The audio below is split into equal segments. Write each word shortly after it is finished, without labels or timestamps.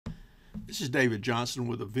This is David Johnson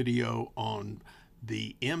with a video on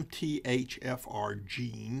the MTHFR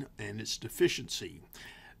gene and its deficiency.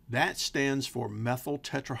 That stands for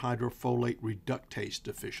Methyl-tetrahydrofolate reductase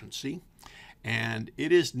deficiency, and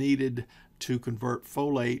it is needed to convert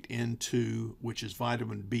folate into, which is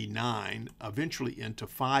vitamin B9, eventually into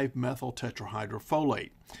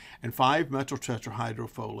 5-methyltetrahydrofolate. And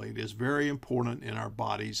 5-methyltetrahydrofolate is very important in our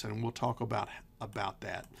bodies, and we'll talk about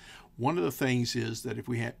that. One of the things is that if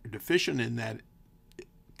we are deficient in that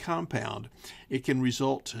compound, it can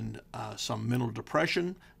result in some mental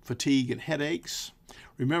depression, fatigue, and headaches.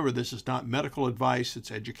 Remember, this is not medical advice, it's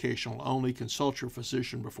educational only. Consult your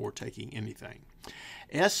physician before taking anything.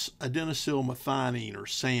 S-Adenosyl Methionine, or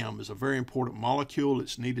SAM, is a very important molecule.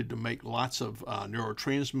 It's needed to make lots of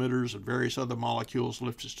neurotransmitters and various other molecules.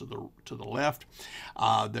 Lift us to the left.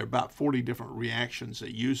 There are about 40 different reactions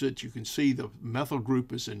that use it. You can see the methyl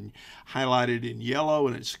group is highlighted in yellow,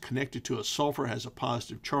 and it's connected to a sulfur, has a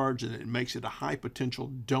positive charge, and it makes it a high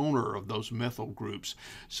potential donor of those methyl groups.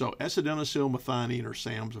 So S-Adenosyl Methionine, or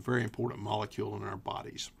SAM, is a very important molecule in our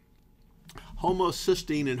bodies.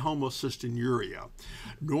 Homocysteine and Homocystinuria.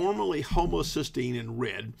 Normally, homocysteine in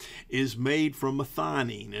red is made from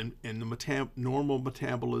methionine and the normal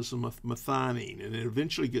metabolism of methionine, and it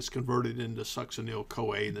eventually gets converted into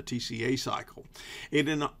succinyl-CoA in the TCA cycle. It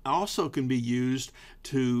also can be used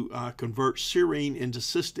to convert serine into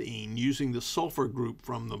cysteine using the sulfur group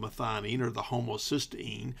from the methionine, or the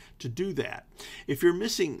homocysteine, to do that. If you're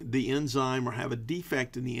missing the enzyme or have a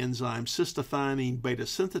defect in the enzyme cystathionine beta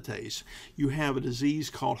synthetase, you have a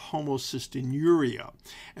disease called homocystinuria,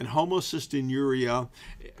 and homocystinuria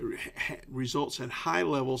results in high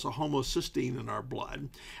levels of homocysteine in our blood,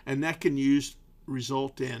 and that can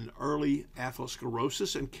result in early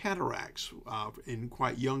atherosclerosis and cataracts in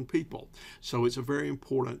quite young people. So it's a very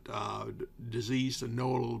important disease to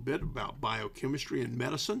know a little bit about biochemistry and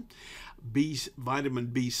medicine. Vitamin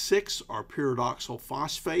B6, or pyridoxal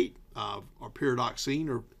phosphate, or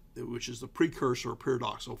pyridoxine, which is the precursor of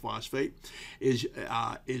pyridoxal phosphate, is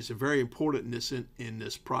very important in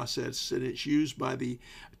this process, and it's used by the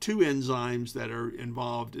two enzymes that are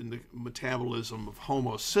involved in the metabolism of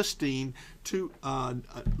homocysteine to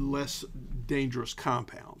less dangerous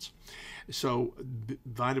compounds. So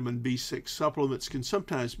vitamin B6 supplements can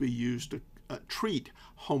sometimes be used to treat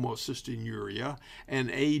homocystinuria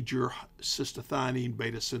and aid your cystathionine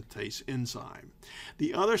beta synthetase enzyme.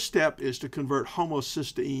 The other step is to convert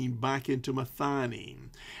homocysteine back into methionine,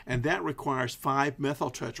 and that requires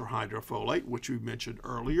 5-methyltetrahydrofolate, which we mentioned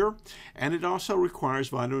earlier, and it also requires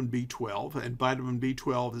vitamin B12, and vitamin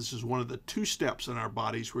B12, this is one of the two steps in our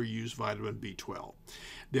bodies where you use vitamin B12.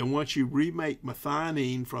 Then once you remake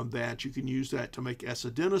methionine from that, you can use that to make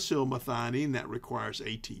S-adenosylmethionine. Methionine. That requires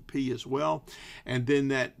ATP as well. And then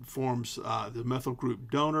that forms the methyl group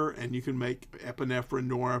donor, and you can make epinephrine,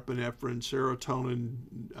 norepinephrine, serotonin,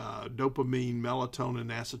 dopamine, melatonin,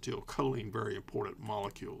 acetylcholine, very important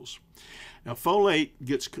molecules. Now, folate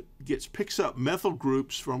picks up methyl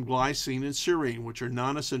groups from glycine and serine, which are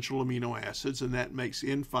non-essential amino acids, and that makes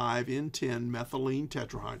N5-N10 methylene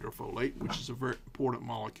tetrahydrofolate, which is a very important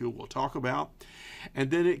molecule we'll talk about. And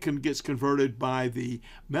then it gets converted by the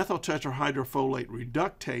methyltetrahydrofolate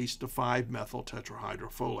reductase to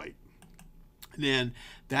 5-methyltetrahydrofolate. Then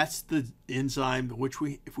that's the enzyme which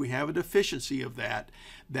if we have a deficiency of that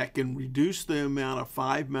can reduce the amount of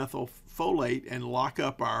 5-methylfolate and lock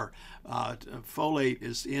up our folate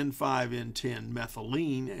is N5-N10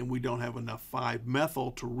 methylene, and we don't have enough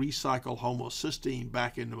 5-methyl to recycle homocysteine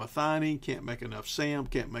back into methionine, can't make enough SAM,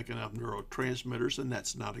 can't make enough neurotransmitters, and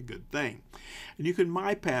that's not a good thing. And you can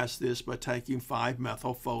bypass this by taking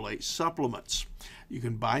 5-methylfolate supplements. You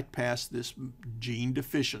can bypass this gene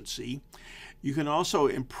deficiency. You can also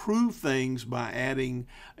improve things by adding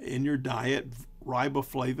in your diet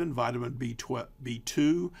riboflavin, vitamin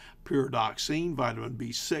B2, pyridoxine, vitamin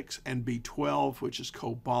B6, and B12, which is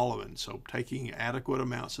cobalamin. So taking adequate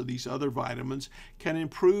amounts of these other vitamins can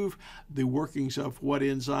improve the workings of what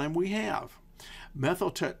enzyme we have.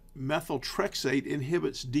 Methotrexate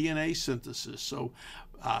inhibits DNA synthesis. So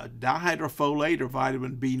dihydrofolate, or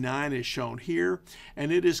vitamin B9, is shown here,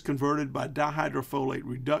 and it is converted by dihydrofolate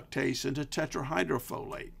reductase into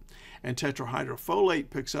tetrahydrofolate. And tetrahydrofolate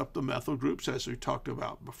picks up the methyl groups, as we talked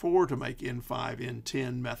about before, to make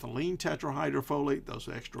N5-N10 methylene tetrahydrofolate, those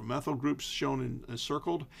extra methyl groups shown and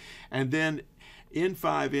circled. And then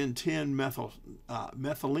Methylene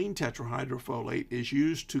tetrahydrofolate is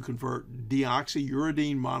used to convert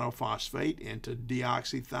deoxyuridine monophosphate into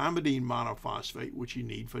deoxythymidine monophosphate, which you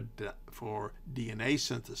need for DNA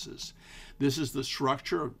synthesis. This is the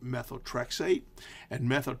structure of methotrexate, and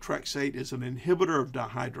methotrexate is an inhibitor of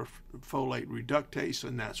dihydrofolate reductase,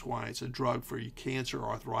 and that's why it's a drug for cancer,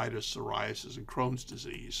 arthritis, psoriasis, and Crohn's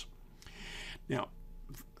disease. Now,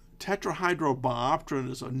 Tetrahydrobiopterin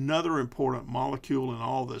is another important molecule in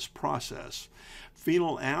all this process.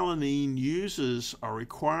 Phenylalanine uses or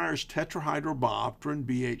requires tetrahydrobiopterin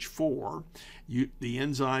BH4. The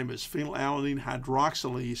enzyme is phenylalanine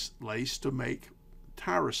hydroxylase to make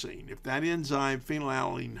tyrosine. If that enzyme,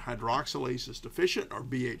 phenylalanine hydroxylase, is deficient or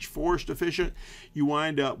BH4 is deficient, you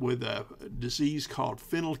wind up with a disease called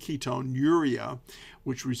phenylketonuria,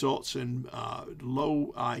 which results in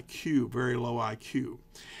low IQ, very low IQ.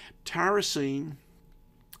 Tyrosine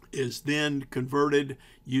is then converted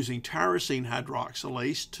using tyrosine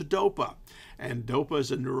hydroxylase to DOPA. And DOPA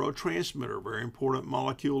is a neurotransmitter, very important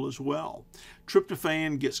molecule as well.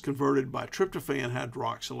 Tryptophan gets converted by tryptophan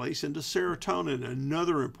hydroxylase into serotonin,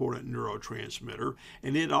 another important neurotransmitter,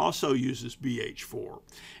 and it also uses BH4.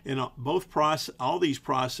 In all these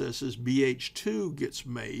processes, BH2 gets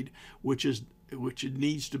made, which it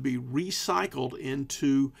needs to be recycled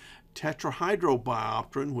into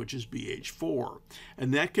tetrahydrobiopterin, which is BH4,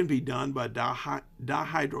 and that can be done by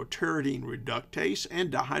dihydroPteridine reductase and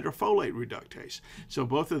dihydrofolate reductase. So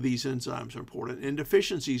both of these enzymes are important, and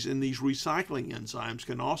deficiencies in these recycling enzymes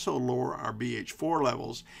can also lower our BH4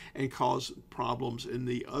 levels and cause problems in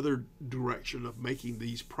the other direction of making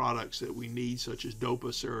these products that we need, such as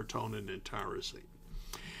DOPA, serotonin, and tyrosine.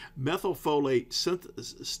 Methylfolate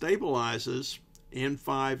stabilizes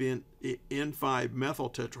N5-methyl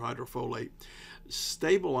tetrahydrofolate,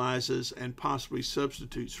 stabilizes and possibly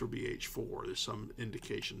substitutes for BH4. There's some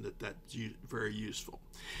indication that that's very useful.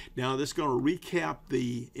 Now, this is going to recap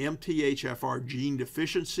the MTHFR gene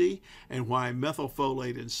deficiency and why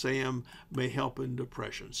methylfolate and SAM may help in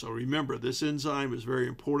depression. So remember, this enzyme is very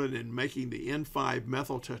important in making the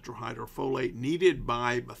N5-methyl tetrahydrofolate needed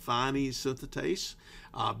by methionine synthetase.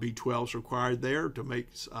 B12 is required there to make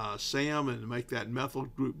SAM and to make that methyl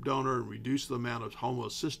group donor and reduce the amount of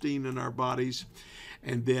homocysteine in our bodies.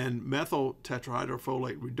 And then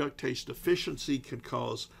methyl-tetrahydrofolate reductase deficiency can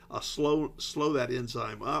cause a slow that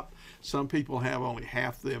enzyme up. Some people have only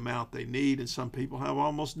half the amount they need, and some people have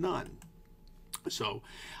almost none. So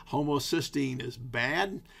homocysteine is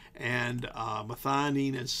bad, and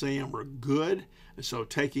methionine and SAM are good. And so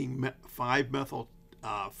taking 5-methyl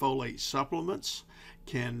folate supplements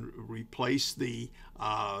can replace the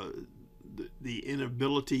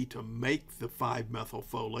inability to make the 5-methyl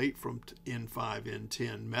folate from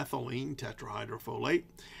N5-N10 methylene tetrahydrofolate.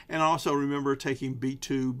 And also remember, taking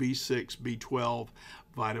B2, B6, B12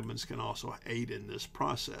 vitamins can also aid in this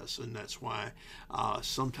process, and that's why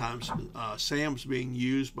sometimes SAM's being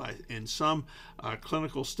used in some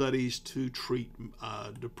clinical studies to treat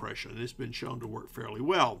depression. It's been shown to work fairly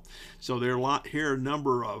well. So there are a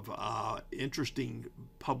number of interesting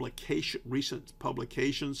recent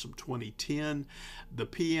publications from 2010. The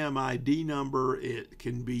PMID number, it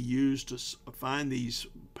can be used to find these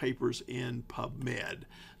papers in PubMed.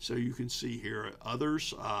 So you can see here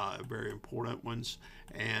others, very important ones,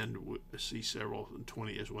 and we see several in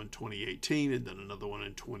 2018, and then another one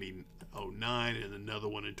in 2009, and another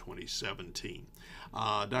one in 2017.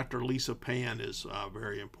 Dr. Lisa Pan is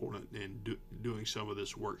very important in doing some of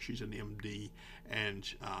this work. She's an MD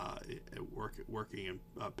and working in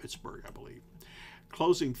Pittsburgh, I believe.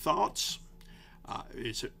 Closing thoughts.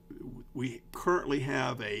 We currently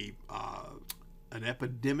have an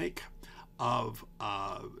epidemic of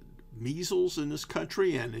measles in this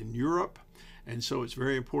country and in Europe, and so it's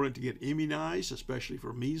very important to get immunized, especially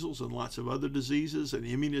for measles and lots of other diseases, and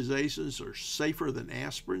immunizations are safer than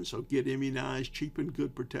aspirin, so get immunized, cheap and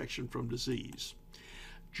good protection from disease.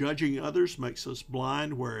 Judging others makes us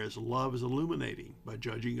blind, whereas love is illuminating. By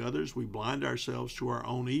judging others, we blind ourselves to our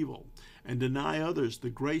own evil and deny others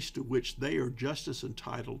the grace to which they are just as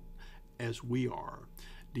entitled as we are.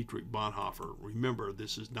 Dietrich Bonhoeffer. Remember,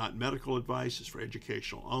 this is not medical advice. It's for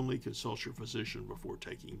educational only. Consult your physician before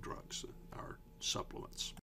taking drugs or supplements.